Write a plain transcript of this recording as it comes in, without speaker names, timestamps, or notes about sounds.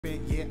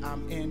Yeah,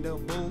 I'm in the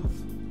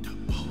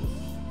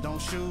booth.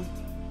 Don't shoot.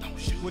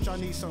 Which I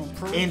need some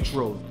proof.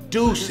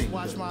 Introducing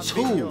the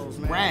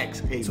 2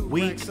 racks a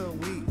week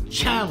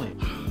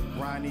challenge.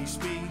 Ronnie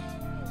Speed.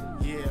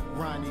 Yeah,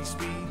 Ronnie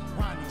Speed.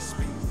 Ronnie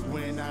Speed.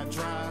 When I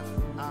drive,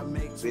 I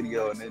make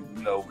video, and then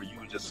where you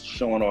were just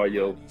showing all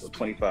your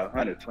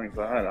 2500.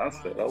 I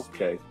said,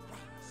 okay,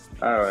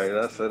 all right.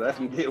 I said I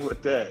can get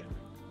with that.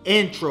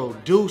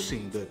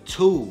 Introducing the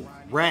 2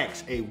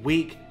 racks a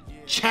week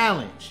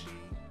challenge.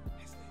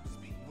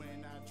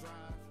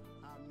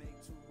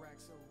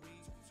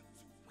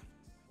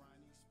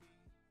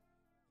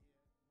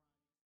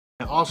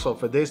 And also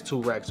for this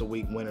 2 racks a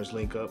week winners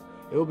link up,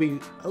 it will be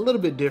a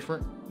little bit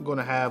different. I'm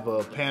gonna have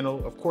a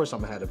panel. Of course,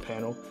 I'm gonna have a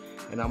panel,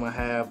 and I'm gonna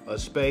have a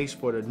space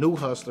for the new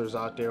hustlers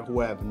out there who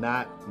have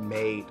not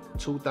made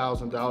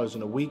 $2,000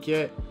 in a week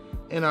yet,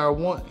 and they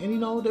want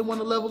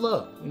to level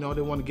up.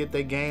 They want to get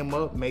their game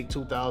up, make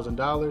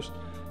 $2,000.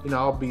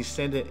 I'll be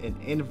sending an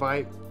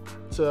invite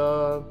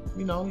to,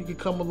 you can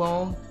come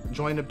along,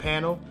 join the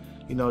panel.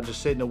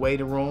 Just sit in the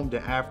waiting room.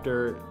 Then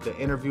after the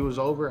interview is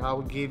over, I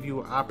will give you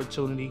an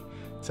opportunity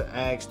to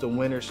ask the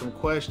winner some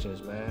questions,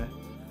 man.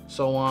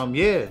 So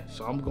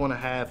so I'm gonna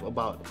have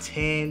about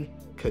 10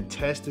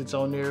 contestants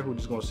on there who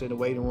just gonna sit in the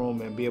waiting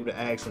room and be able to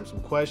ask them some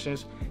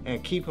questions.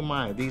 And keep in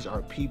mind, these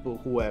are people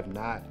who have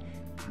not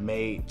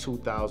made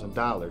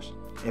 $2,000.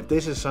 If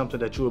this is something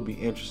that you would be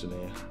interested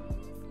in,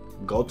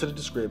 go to the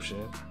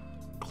description,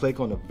 click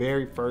on the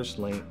very first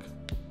link,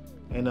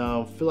 and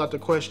fill out the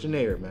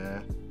questionnaire,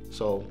 man.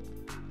 So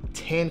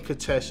 10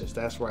 contestants,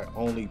 that's right,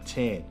 only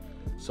 10.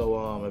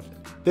 So if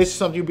this is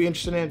something you'd be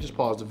interested in, just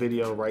pause the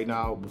video right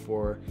now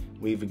before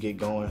we even get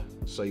going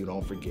so you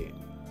don't forget,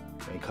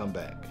 and come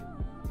back.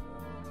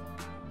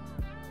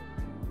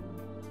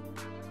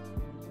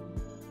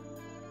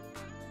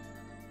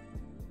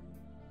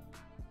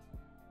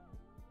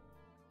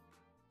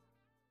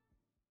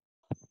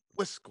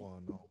 What's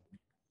going on?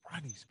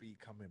 Ronnie Speed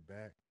coming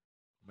back.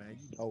 Man,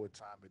 you know what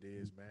time it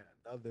is, man.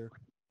 Another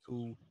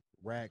 2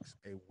 racks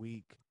a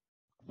week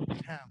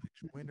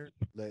challenge winner.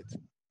 Let's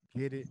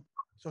get it.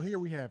 So here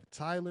we have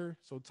Tyler.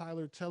 So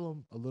Tyler, tell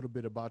them a little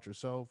bit about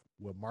yourself,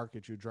 what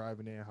market you're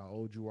driving in, how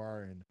old you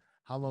are, and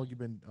how long you've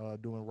been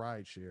doing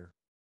rideshare.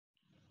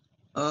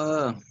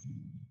 Uh,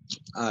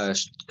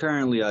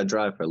 Currently I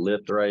drive for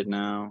Lyft right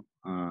now.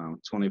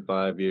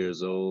 25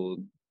 years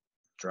old,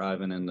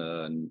 driving in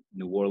the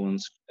New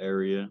Orleans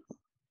area.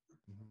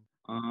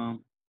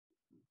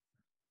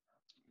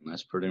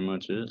 That's pretty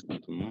much it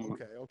at the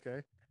moment.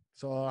 Okay.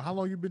 So how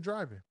long you been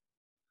driving?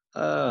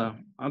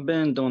 I've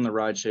been doing the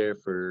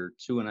rideshare for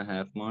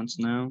 2.5 months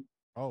now.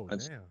 Oh,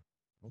 That's, damn.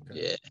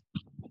 Okay. Yeah.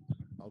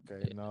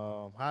 Okay.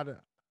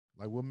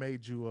 And what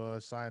made you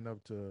sign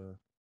up to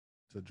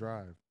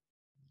drive?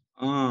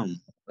 A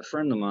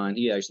friend of mine,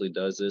 he actually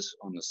does this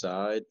on the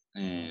side,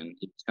 and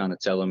he's kind of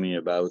telling me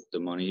about the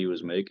money he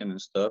was making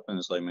and stuff. And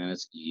it's like, man,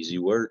 it's easy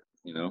work.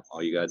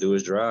 All you gotta do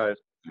is drive.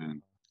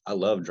 And I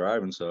love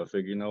driving, so I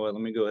figured, you know what,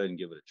 let me go ahead and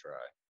give it a try.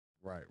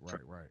 Right.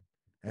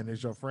 And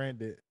is your friend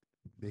did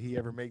he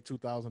ever make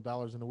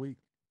 $2,000 in a week?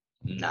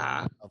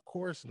 Nah, Of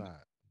course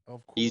not.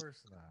 Of he's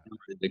course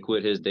not. to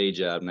quit his day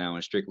job now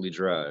and strictly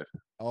drive.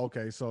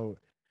 Okay, so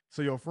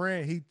your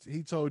friend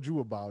he told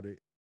you about it,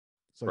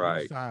 so you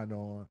Right. signed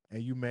on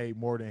and you made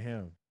more than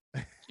him.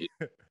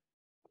 Yeah.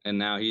 And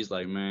now he's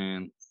like,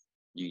 man,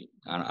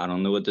 I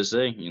don't know what to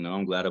say.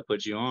 I'm glad I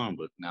put you on,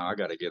 but now I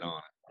got to get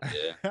on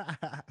it.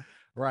 Yeah.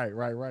 Right.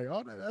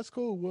 Oh, that's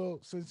cool. Well,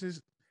 since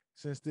this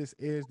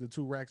is the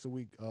 2 racks a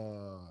week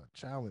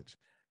challenge,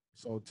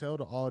 so tell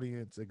the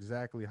audience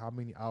exactly how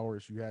many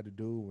hours you had to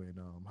do and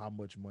how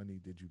much money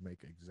did you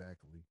make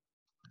exactly.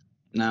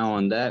 Now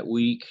on that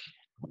week,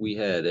 we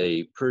had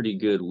a pretty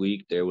good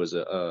week. There was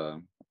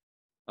a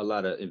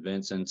lot of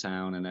events in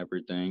town and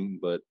everything,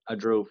 but I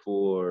drove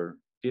for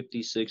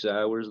 56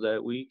 hours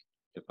that week,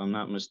 if I'm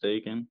not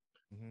mistaken.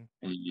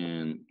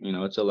 And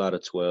it's a lot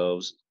of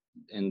 12s.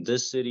 In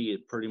this city,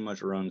 it pretty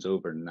much runs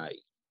overnight.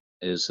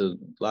 It's a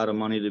lot of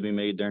money to be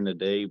made during the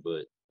day,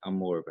 but I'm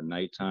more of a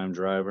nighttime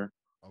driver.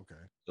 Okay.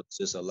 So it's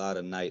just a lot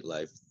of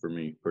nightlife for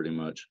me, pretty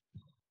much.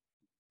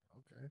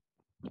 Okay.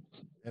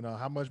 And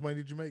how much money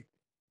did you make?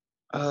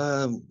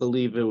 I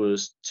believe it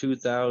was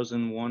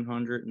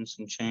 2,100 and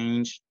some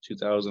change,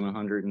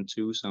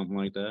 2,102, something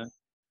like that.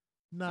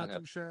 Not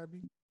too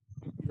shabby.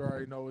 You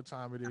already know what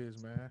time it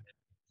is, man.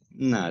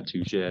 Not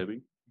too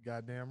shabby.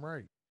 Goddamn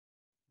right.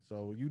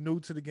 So you new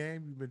to the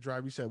game? You've been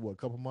driving. You said what?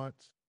 Couple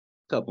months.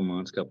 Couple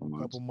months. Couple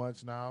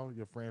months now.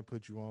 Your friend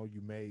put you on. You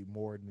made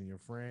more than your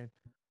friend.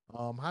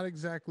 How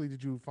exactly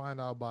did you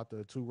find out about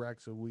the 2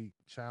 racks a week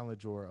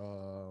challenge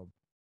or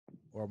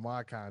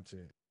my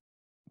content?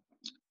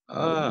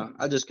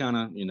 I just kind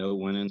of,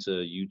 went into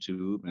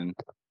YouTube and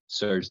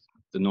searched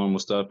the normal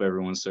stuff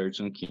everyone's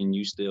searching. Can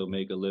you still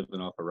make a living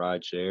off a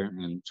ride share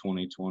in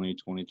 2020,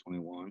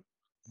 2021?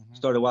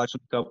 Started watching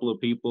a couple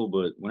of people,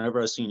 but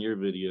whenever I seen your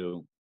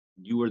video,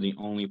 you were the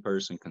only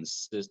person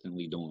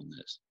consistently doing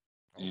this.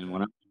 Okay. And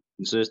when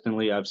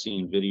consistently, I've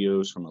seen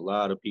videos from a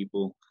lot of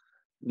people,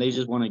 They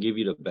just want to give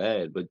you the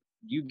bad, but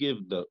you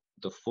give the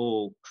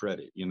full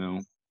credit, you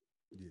know.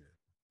 Yeah.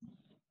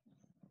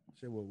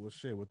 Shit.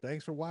 Shit. Well,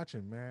 thanks for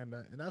watching, man.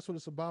 And that's what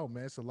it's about,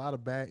 man. It's a lot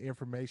of bad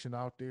information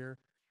out there.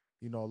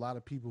 A lot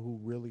of people who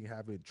really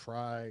haven't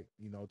tried,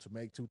 to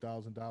make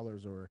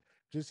 $2,000 or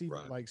just even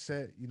Right. like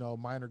set,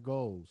 minor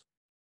goals.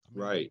 I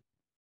mean, Right.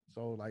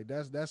 so like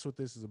that's what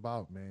this is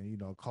about, man.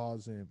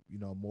 Causing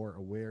more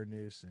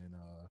awareness and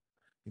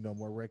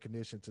more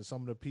recognition to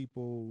some of the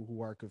people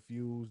who are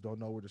confused, don't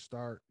know where to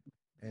start,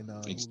 and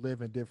who Ex-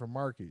 live in different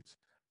markets.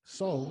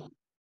 So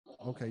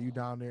okay, you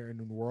down there in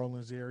the New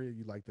Orleans area,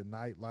 you like the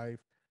nightlife.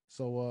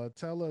 So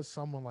tell us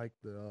someone like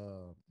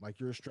the like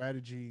your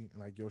strategy and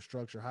like your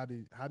structure. How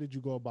did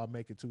you go about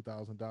making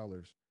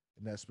 $2,000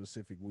 in that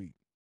specific week?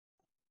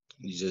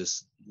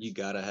 you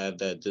gotta have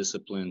that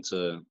discipline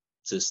to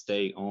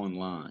stay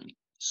online.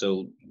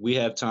 So we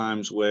have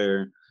times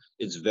where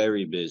it's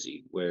very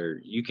busy, where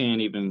you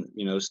can't even,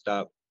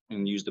 stop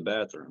and use the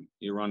bathroom.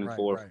 You're running Right,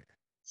 four right.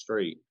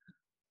 straight.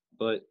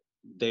 But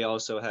they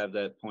also have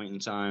that point in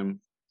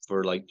time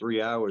for like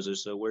 3 hours or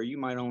so where you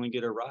might only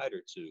get a ride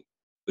or two.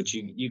 But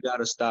Hmm. you got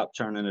to stop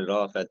turning it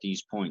off at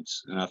these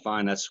points. And I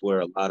find that's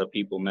where a lot of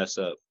people mess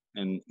up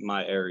in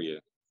my area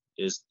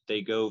is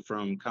they go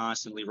from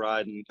constantly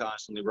riding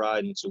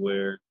to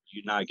where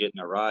you're not getting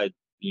a ride,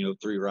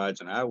 3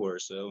 rides an hour or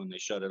so, and they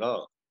shut it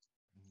off.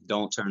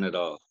 Don't turn it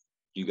off.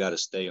 You got to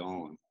stay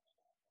on.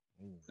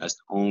 Hmm. That's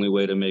the only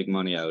way to make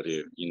money out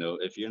here.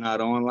 If you're not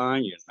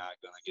online, you're not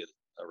going to get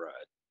a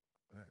ride.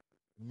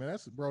 Man,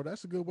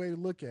 that's a good way to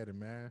look at it,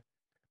 man.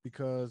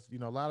 Because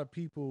a lot of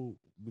people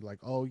be like,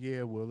 "Oh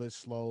yeah, well it's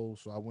slow,"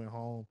 so I went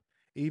home.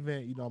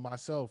 Even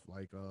myself,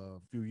 like a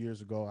few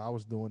years ago, I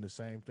was doing the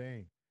same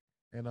thing,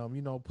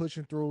 and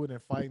pushing through it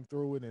and fighting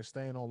through it and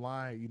staying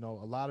online. A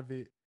lot of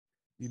it,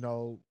 you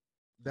know,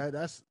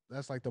 that's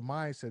like the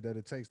mindset that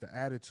it takes, the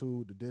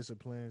attitude, the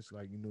disciplines,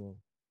 like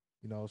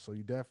so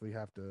you definitely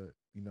have to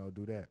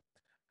do that.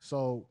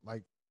 So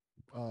like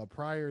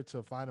prior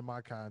to finding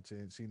my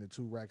content, seeing the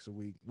 2 racks a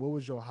week, what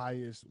was your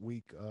highest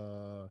week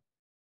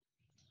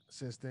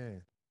since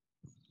then?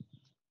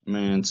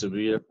 Man, to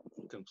be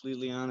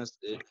completely honest,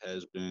 it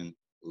has been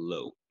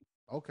low.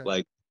 Okay.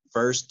 Like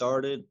first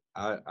started,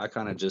 I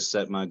kind of just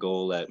set my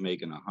goal at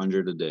making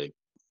 100 a day.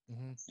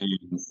 Hmm.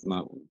 And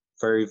my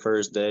very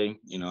first day,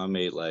 I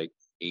made like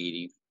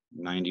 80,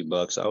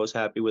 $90. I was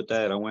happy with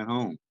that. I went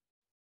home.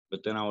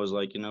 But then I was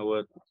like, you know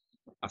what?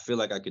 I feel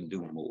like I can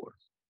do more.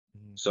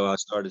 Hmm. So I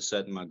started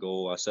setting my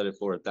goal. I set it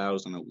for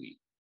 1,000 a week.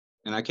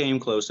 And I came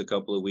close a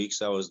couple of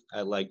weeks. I was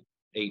at like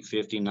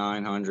 850,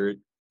 900,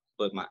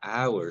 but my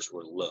hours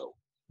were low.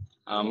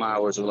 My Okay.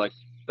 hours were like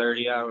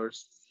 30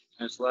 hours.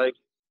 And it's like,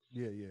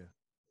 Yeah, yeah.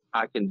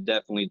 I can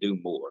definitely do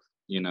more.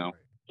 Right.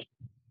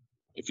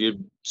 If you're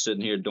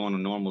sitting here doing a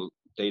normal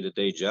day to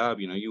day job,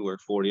 you work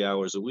 40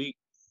 hours a week.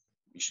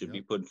 You should be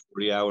Yep. putting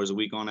 40 hours a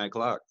week on that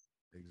clock.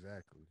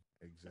 Exactly.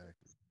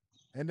 Exactly.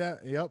 And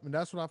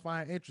that's what I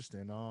find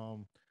interesting.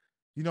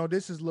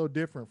 This is a little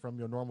different from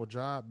your normal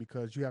job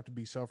because you have to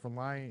be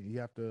self-reliant. You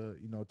have to,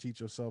 teach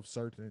yourself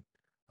certain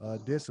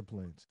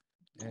disciplines.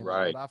 And what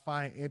Right. I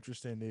find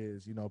interesting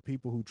is,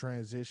 people who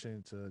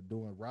transition to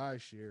doing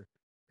rideshare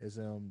is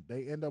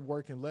they end up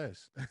working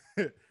less.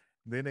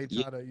 Then they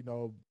Yeah. try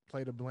to,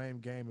 play the blame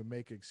game and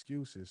make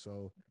excuses.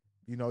 So,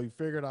 you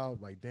figured out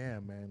like,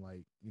 damn, man,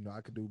 like,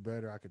 I could do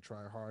better. I could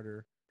try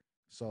harder.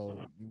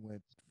 So you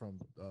went from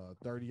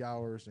 30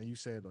 hours and you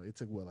said it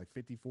took what, like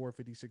 54,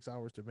 56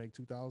 hours to make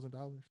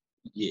 $2,000?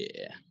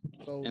 Yeah.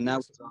 So And that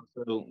it's was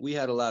also, we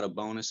had a lot of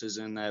bonuses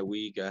in that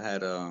week. I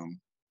had,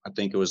 I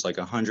think it was like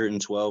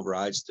 112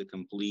 rides to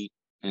complete,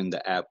 and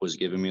the app was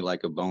giving me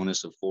like a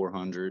bonus of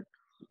 400.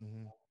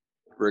 mhm,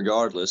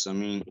 Regardless, I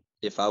mean,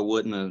 if I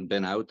wouldn't have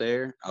been out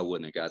there, I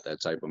wouldn't have got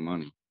that type of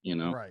money.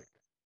 right.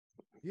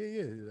 Yeah,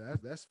 yeah,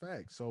 that's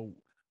fact. So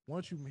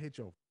once you hit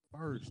your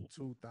first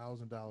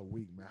 $2,000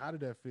 week, man, how did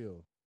that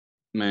feel?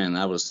 Man,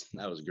 that was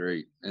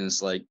great. And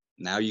it's like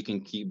now you can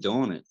keep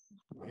doing it.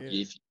 Yeah.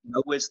 If you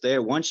know it's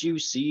there, once you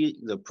see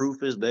the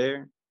proof is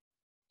there,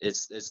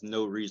 it's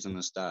no reason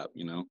to stop.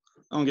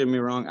 Don't get me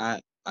wrong,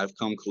 I've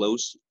come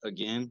close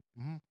again,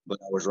 Hmm. but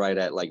I was right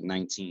at like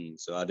 19,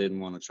 so I didn't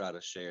want to try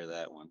to share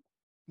that one.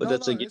 But No,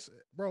 that's no, again, it's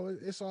bro,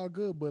 it's all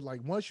good. But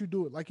like once you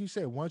do it, like you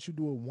said, once you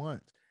do it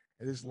once,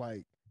 it's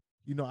like,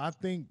 I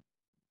think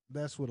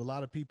that's what a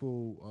lot of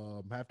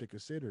people have to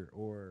consider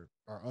or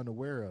are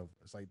unaware of.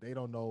 It's like they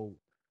don't know,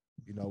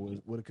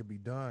 what it could be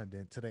done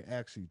then until they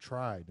actually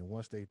tried. And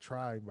once they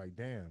tried, like,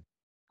 damn,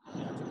 I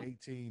got to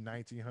 18,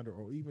 1900,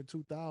 or even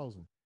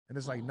 2000. And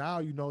it's like now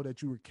you know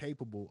that you were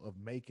capable of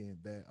making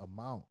that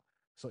amount.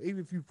 So even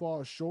if you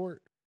fall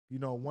short,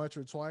 once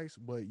or twice,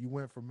 but you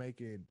went from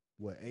making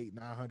what, eight,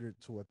 900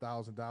 to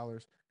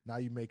 $1,000. Now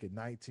you make it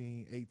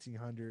 19,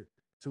 1800,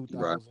 two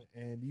right, thousand,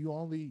 and you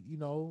only,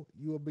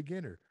 you a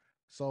beginner.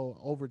 So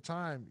over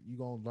time, you're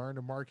gonna learn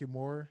the market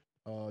more,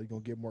 you're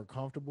gonna get more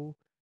comfortable,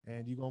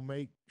 and you're gonna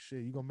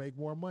make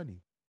more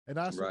money. And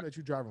I assume right. that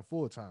you're driving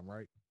full time,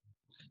 right?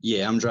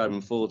 Yeah, I'm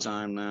driving full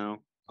time now.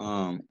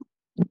 Okay.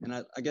 And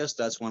I guess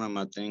that's one of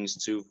my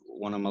things too.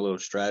 One of my little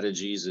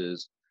strategies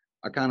is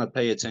I kind of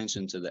pay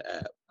attention to the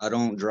app. I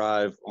don't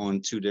drive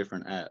on two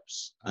different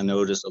apps. I Mhm.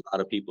 notice a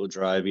lot of people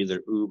drive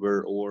either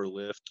Uber or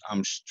Lyft.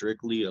 I'm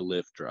strictly a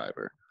Lyft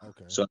driver.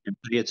 Okay. So I can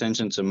pay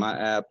attention to my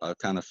app. I've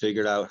kind of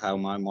figured out how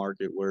my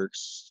market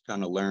works,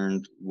 kind of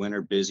learned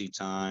winter busy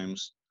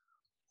times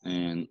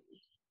and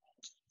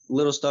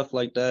little stuff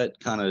like that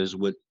kind of is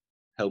what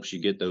helps you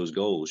get those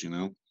goals, you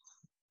know?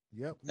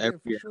 Yep. Every Yeah,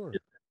 for year, sure.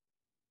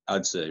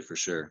 I'd say for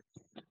sure.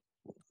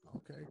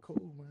 Okay,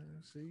 cool,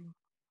 man. See?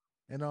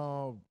 And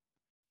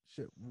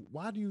shit,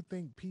 why do you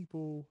think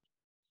people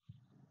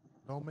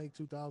don't make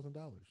 $2,000?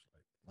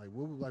 Like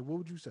what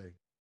would you say?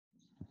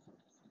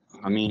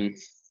 I mean,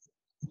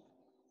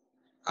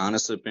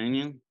 honest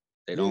opinion,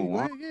 they Yeah, don't go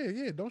want ahead.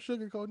 Yeah, yeah. Don't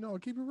sugarcoat. No,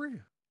 keep it real.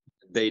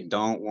 they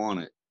don't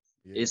want it.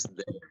 Yeah. It's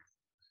there.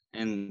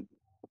 And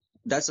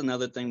that's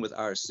another thing with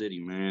our city,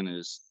 man,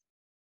 is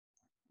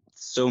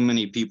so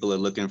many people are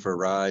looking for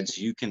rides.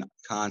 You can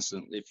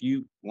constantly, if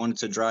you wanted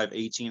to drive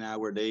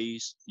 18-hour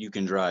days, you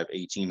can drive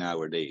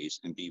 18-hour days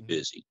and be Hmm.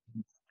 busy.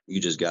 You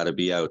just got to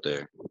be out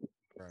there.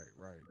 Right,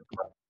 right.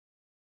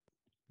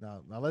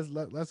 Now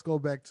let's go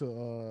back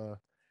to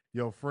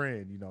your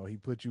friend. He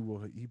put you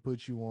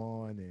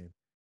on, and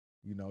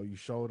you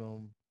showed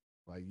him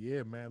like,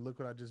 yeah, man, look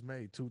what I just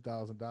made,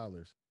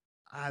 $2,000.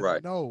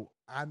 Right.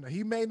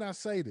 He may not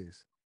say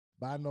this,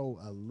 but I know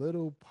a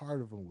little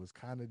part of him was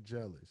kind of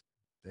jealous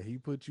that he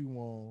put you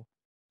on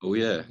Oh, and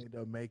you yeah. ended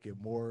up making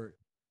more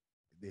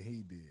than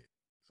he did.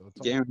 So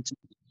talk. Guaranteed.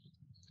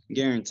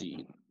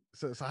 Guaranteed.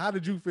 So how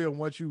did you feel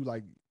once you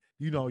like,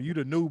 you the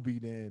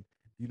newbie, then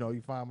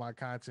you find my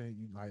content,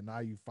 you like, now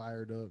you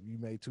fired up, you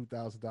made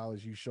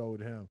 $2,000, you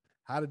showed him.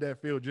 How did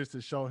that feel just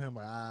to show him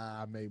like,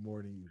 I made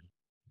more than you?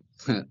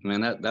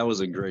 Man, that was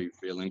a great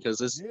feeling because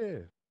it's Yeah.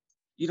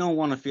 you don't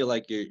want to feel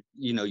like you're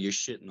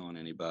shitting on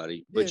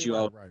anybody, Yeah, but you right,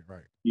 all right,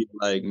 right. feel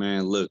like,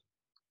 man, look,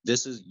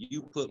 this is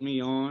you put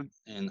me on,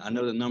 and I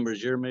know the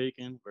numbers you're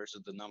making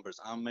versus the numbers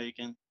I'm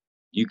making.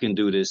 You can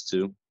do this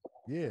too.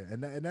 Yeah,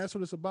 and that's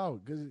what it's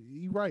about. Because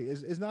you're right.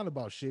 It's not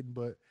about shitting,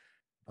 but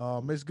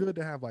it's good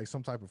to have like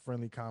some type of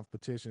friendly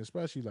competition,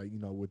 especially like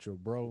with your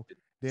bro.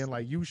 Then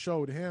like you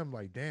showed him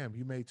like, damn,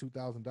 you made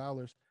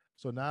 $2,000.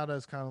 So now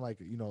that's kind of like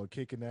a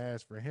kick in the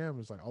ass for him.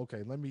 It's like,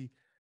 okay, let me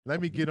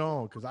get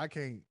on because I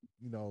can't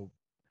you know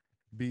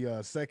be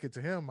second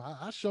to him.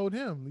 I showed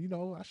him,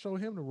 I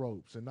showed him the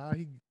ropes, and now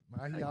he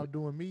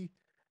outdoing me.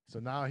 So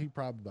now he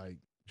probably like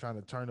trying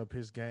to turn up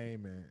his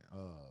game and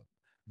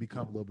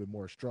become a little bit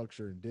more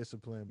structured and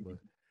disciplined. But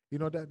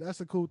that's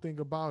the cool thing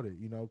about it,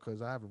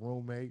 because I have a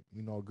roommate,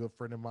 a good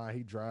friend of mine.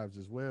 He drives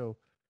as well,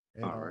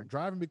 and All right.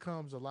 driving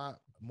becomes a lot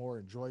more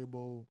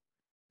enjoyable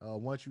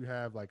once you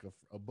have like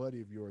a buddy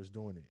of yours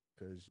doing it,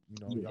 because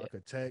y'all Yeah.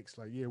 could text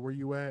like, yeah, where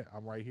you at?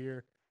 I'm right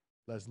here.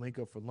 Let's link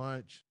up for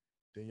lunch.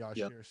 Then y'all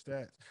Yep. share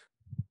stats.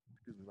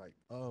 Excuse me, like,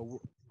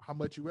 how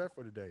much you at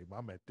for today?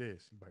 I'm at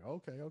this. He's like,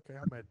 okay, okay,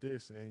 I'm at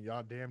this, and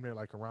y'all damn near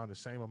like around the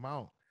same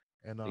amount,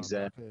 and y'all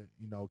Exactly.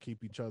 could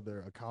keep each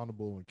other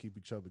accountable and keep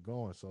each other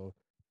going. So,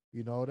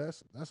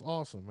 that's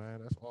awesome, man.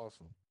 That's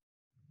awesome.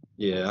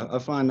 Yeah, I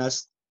find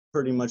that's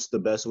pretty much the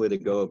best way to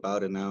go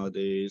about it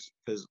nowadays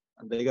because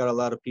they got a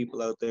lot of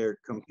people out there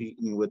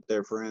competing with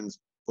their friends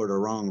for the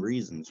wrong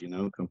reasons,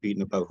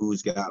 competing about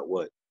who's got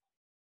what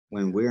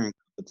when Yeah, we're in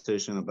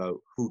competition about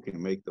who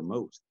can make the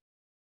most.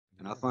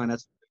 And I yeah, find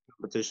that's a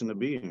competition to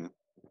be in.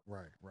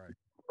 right, right.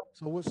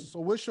 So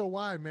what's your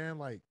why, man?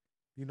 Like,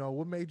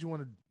 what made you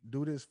want to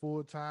do this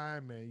full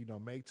time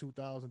and make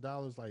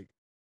 $2,000? Like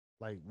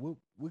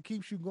what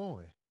keeps you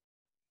going?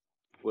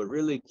 What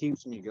really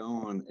keeps me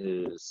going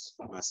is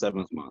my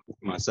 7th month,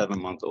 my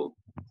 7-month old.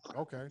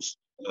 Okay.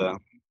 Uh,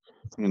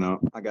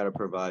 I got to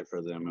provide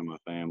for them and my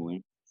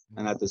family.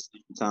 And Hmm. at the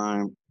same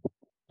time,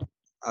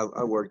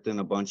 I worked in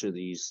a bunch of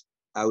these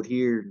out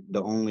here.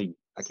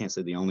 I can't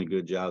say the only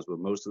good jobs, but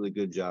most of the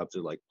good jobs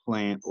are like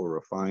plant or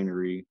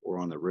refinery or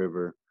on the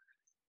river.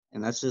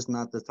 And that's just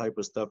not the type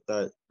of stuff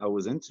that I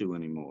was into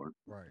anymore.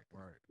 Right,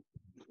 right.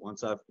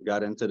 Once I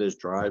got into this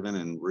driving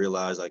and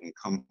realized I can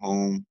come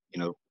home,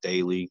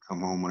 daily,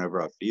 come home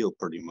whenever I feel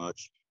pretty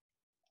much,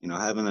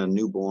 having a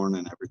newborn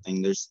and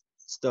everything, there's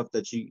stuff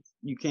that you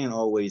can't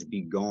always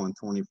be going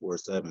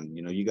 24/7.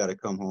 You got to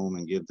come home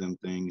and give them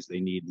things.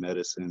 They need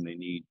medicine, they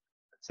need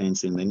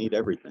attention, they need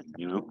everything.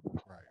 Right,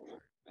 right.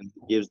 And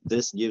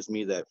this gives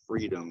me that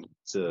freedom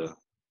to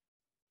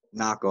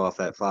knock off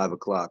at 5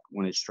 o'clock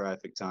when it's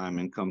traffic time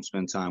and come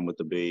spend time with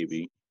the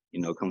baby,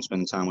 come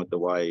spend time with the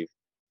wife.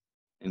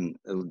 And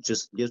it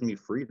just gives me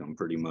freedom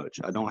pretty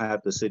much. I don't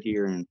have to sit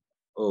here and,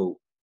 oh,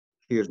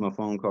 here's my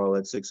phone call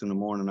at 6 in the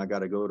morning. I got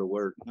to go to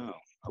work. No,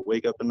 I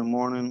wake up in the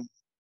morning,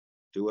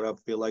 do what I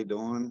feel like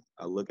doing.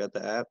 I look at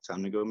the app,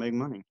 time to go make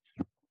money.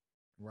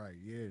 Right.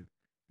 Yeah.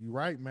 You're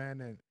right,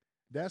 man. And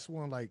that's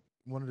one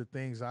of the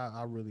things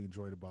I really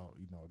enjoyed about,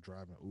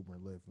 driving Uber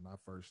and Lyft when I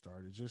first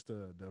started. Just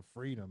the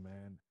freedom,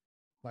 man.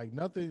 Like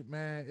nothing,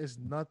 man, it's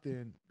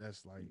nothing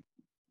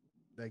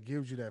that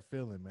gives you that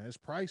feeling, man. It's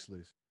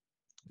priceless.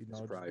 You It's know,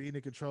 just pride. being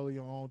in control of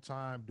your own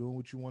time, doing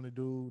what you want to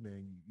do,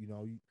 then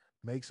you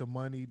make some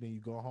money, then you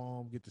go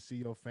home, get to see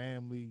your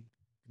family.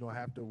 You don't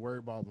have to worry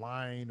about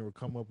lying or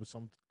come up with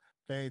some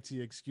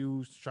fancy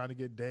excuse trying to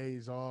get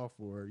days off,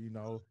 or you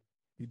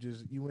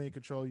in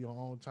control of your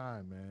own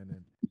time,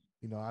 man.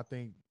 And I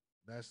think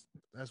that's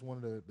that's one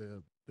of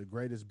the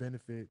greatest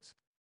benefits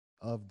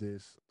of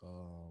this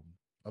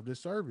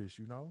service.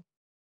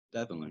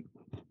 Definitely.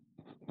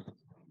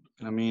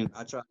 I mean,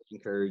 I try to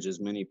encourage as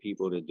many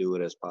people to do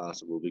it as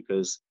possible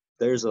because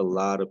there's a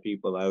lot of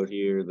people out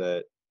here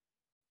that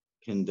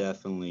can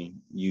definitely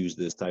use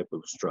this type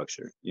of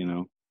structure, you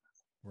know?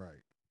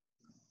 Right,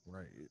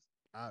 right.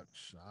 I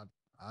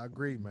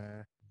agree,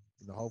 man.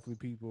 Hopefully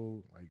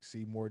people like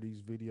see more of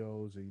these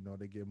videos, and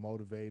they get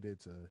motivated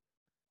to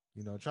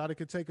try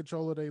to take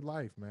control of their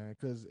life, man.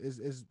 Because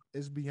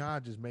it's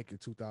beyond just making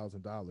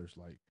 $2,000.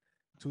 Like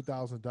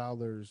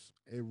 $2,000,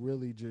 it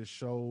really just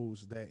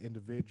shows that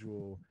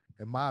individual,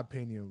 in my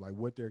opinion, like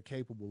what they're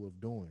capable of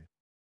doing.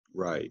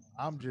 Right.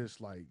 I'm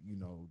just like,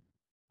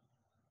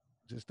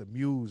 just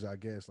amused, I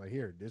guess. Like,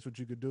 here, this what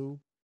you could do.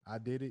 I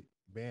did it.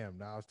 Bam.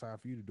 Now it's time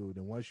for you to do it.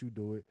 And once you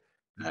do it,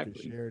 you can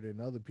Exactly. share it and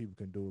other people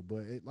can do it.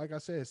 But like I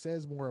said, it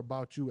says more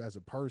about you as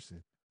a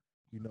person.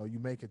 You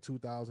making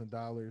 $2,000.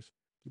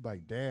 You're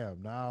like,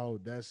 damn, now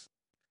that's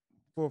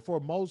for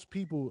most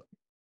people,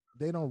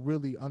 they don't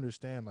really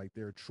understand like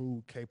their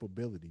true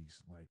capabilities.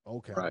 Like,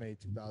 okay, I Right. made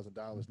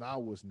 $2,000. Now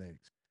what's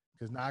next?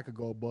 Because now I could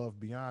go above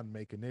beyond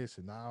making this,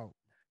 and now,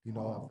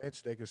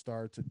 eventually they can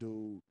start to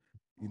do,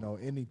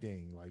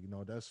 anything. Like,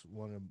 that's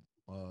one of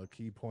the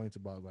key points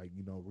about like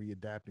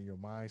readapting your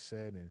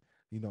mindset and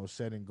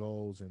setting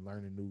goals and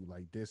learning new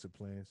like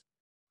disciplines.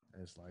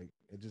 And it's like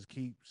it just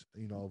keeps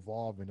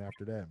evolving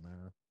after that,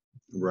 man.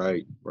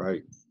 Right.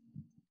 Right.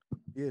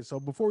 Yeah. So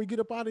before we get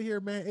up out of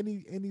here, man,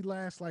 any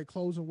last like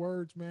closing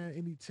words, man?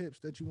 Any tips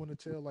that you want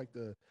to tell like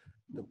the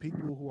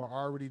people who are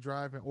already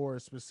driving, or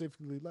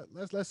specifically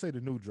let's say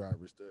the new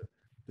drivers,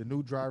 the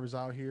new drivers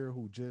out here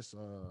who just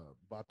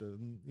about to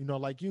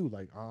like you,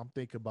 like I'm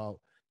thinking about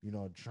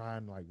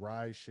trying like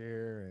ride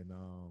share and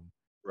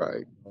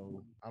Right.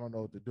 I don't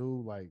know what to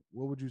do. Like,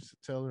 what would you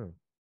tell them?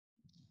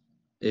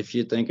 If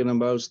you're thinking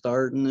about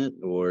starting it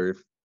or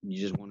if you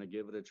just want to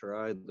give it a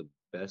try, the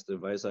best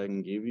advice I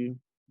can give you,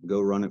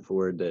 go run it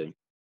for a day.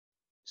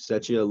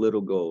 Set you a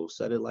little goal.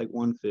 Set it like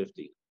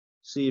 150.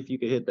 See if you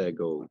can hit that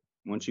goal.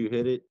 Once you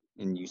hit it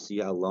and you see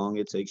how long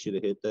it takes you to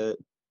hit that,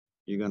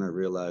 you're gonna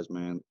realize,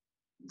 man,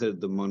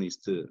 the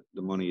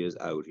money is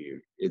out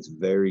here. It's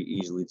very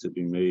easily to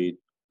be made,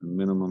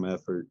 minimum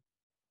effort.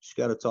 Just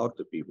gotta talk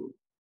to people.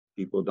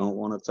 People don't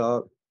want to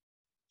talk,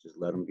 just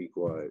let them be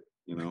quiet,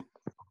 you know?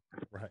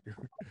 Right,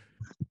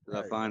 'Cause I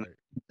right, find right.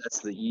 that's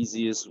the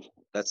easiest.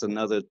 That's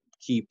another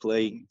key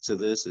play to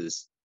this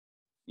is,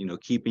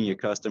 keeping your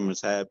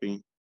customers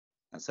happy.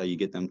 That's how you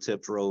get them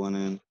tips rolling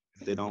in.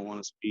 If they don't want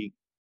to speak,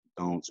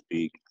 don't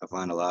speak. I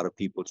find a lot of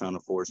people trying to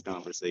force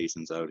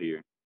conversations out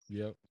here.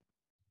 Yep.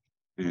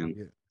 And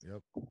Yeah.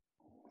 Yep.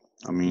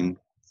 I mean,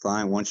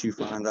 once you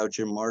find out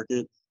your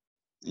market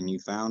and you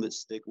found it,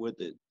 stick with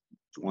it.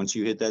 Once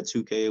you hit that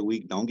 2K a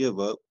week, don't give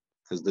up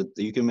because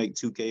you can make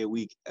 2K a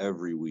week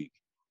every week.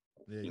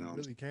 Yeah, You you know,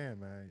 really can,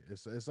 man.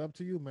 It's up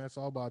to you, man. It's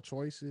all about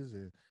choices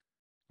and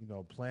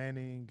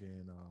planning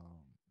and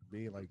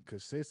being like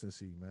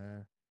consistency, man.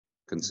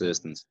 That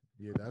consistency.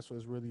 yeah, that's what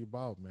it's really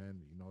about,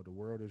 man. The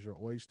world is your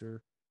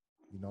oyster.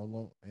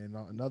 And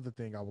another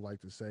thing I would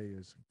like to say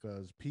is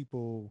because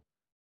people,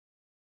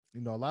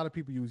 a lot of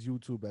people use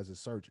YouTube as a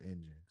search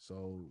engine,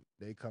 so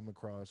they come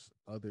across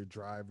other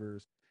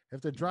drivers.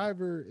 If the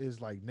driver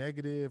is like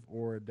negative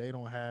or they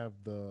don't have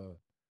uh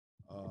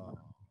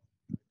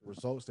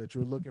results that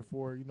you're looking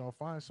for,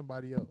 find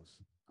somebody else.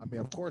 I mean,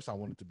 of course, I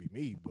want it to be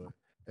me, but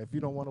if you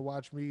don't want to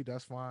watch me,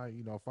 that's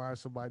fine. Find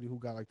somebody who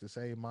got like the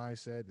same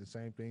mindset, the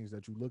same things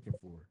that you're looking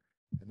for,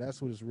 and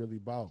that's what it's really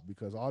about.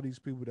 Because all these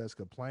people that's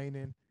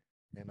complaining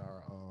and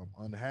are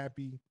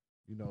unhappy,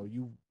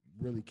 you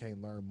really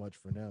can't learn much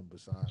from them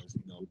besides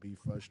be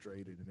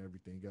frustrated and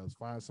everything else.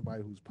 Find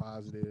somebody who's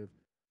positive,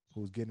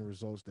 who's getting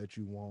results that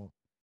you want,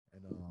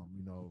 and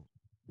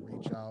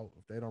reach out.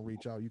 If they don't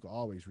reach out, you can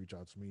always reach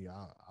out to me.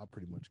 I'll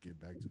pretty much get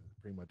back to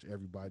pretty much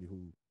everybody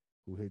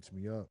who hits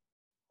me up,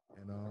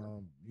 and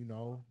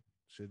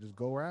should just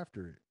go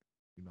after it.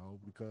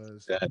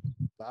 Because That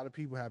a lot of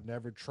people have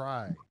never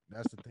tried.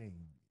 That's the thing.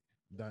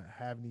 That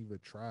haven't even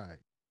tried.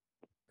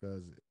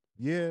 Because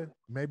yeah,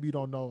 maybe you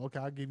don't know. Okay,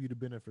 I'll give you the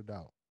benefit of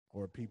doubt,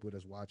 or people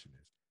that's watching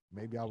this.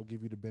 Maybe I will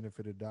give you the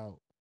benefit of doubt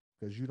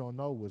because you don't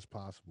know what's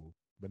possible.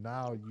 But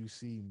now you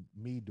see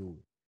me do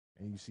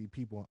it, and you see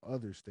people in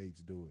other states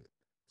do it.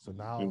 So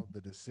now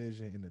the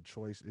decision and the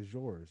choice is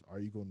yours. Are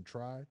you going to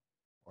try?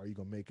 Or are you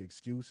going to make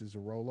excuses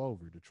or roll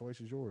over? The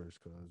choice is yours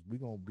because we're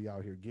going to be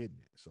out here getting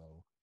it. So,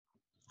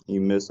 you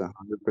miss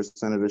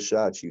 100% of the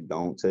shots you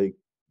don't take.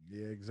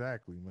 yeah,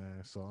 exactly,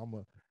 man. So I'm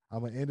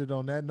gonna end it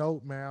on that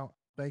note, man.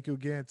 Thank you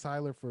again,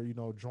 Tyler, for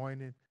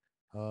joining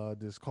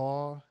this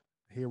call.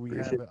 Here we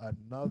have it,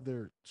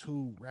 another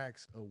 2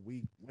 racks a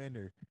week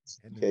winner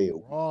in the Okay.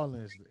 New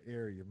Orleans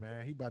area,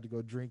 man. He about to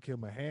go drink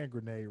him a hand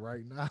grenade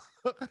right now.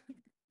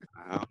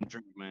 I don't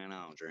drink, man.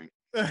 I don't drink.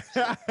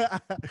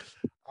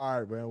 All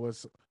right, man.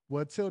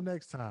 Well, till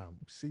next time.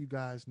 See you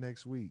guys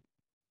next week.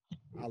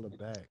 Holla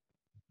back.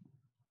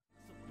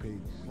 Peace.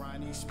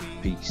 Ronnie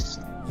Speed. Peace.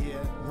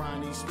 Yeah,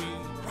 Ronnie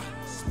Speed.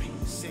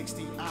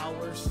 60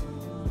 hours,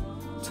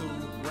 2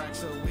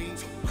 racks a week.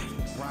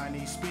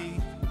 Ronnie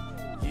Speed.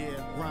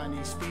 Yeah,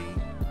 Ronnie Speed.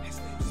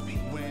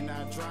 When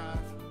I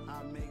drive.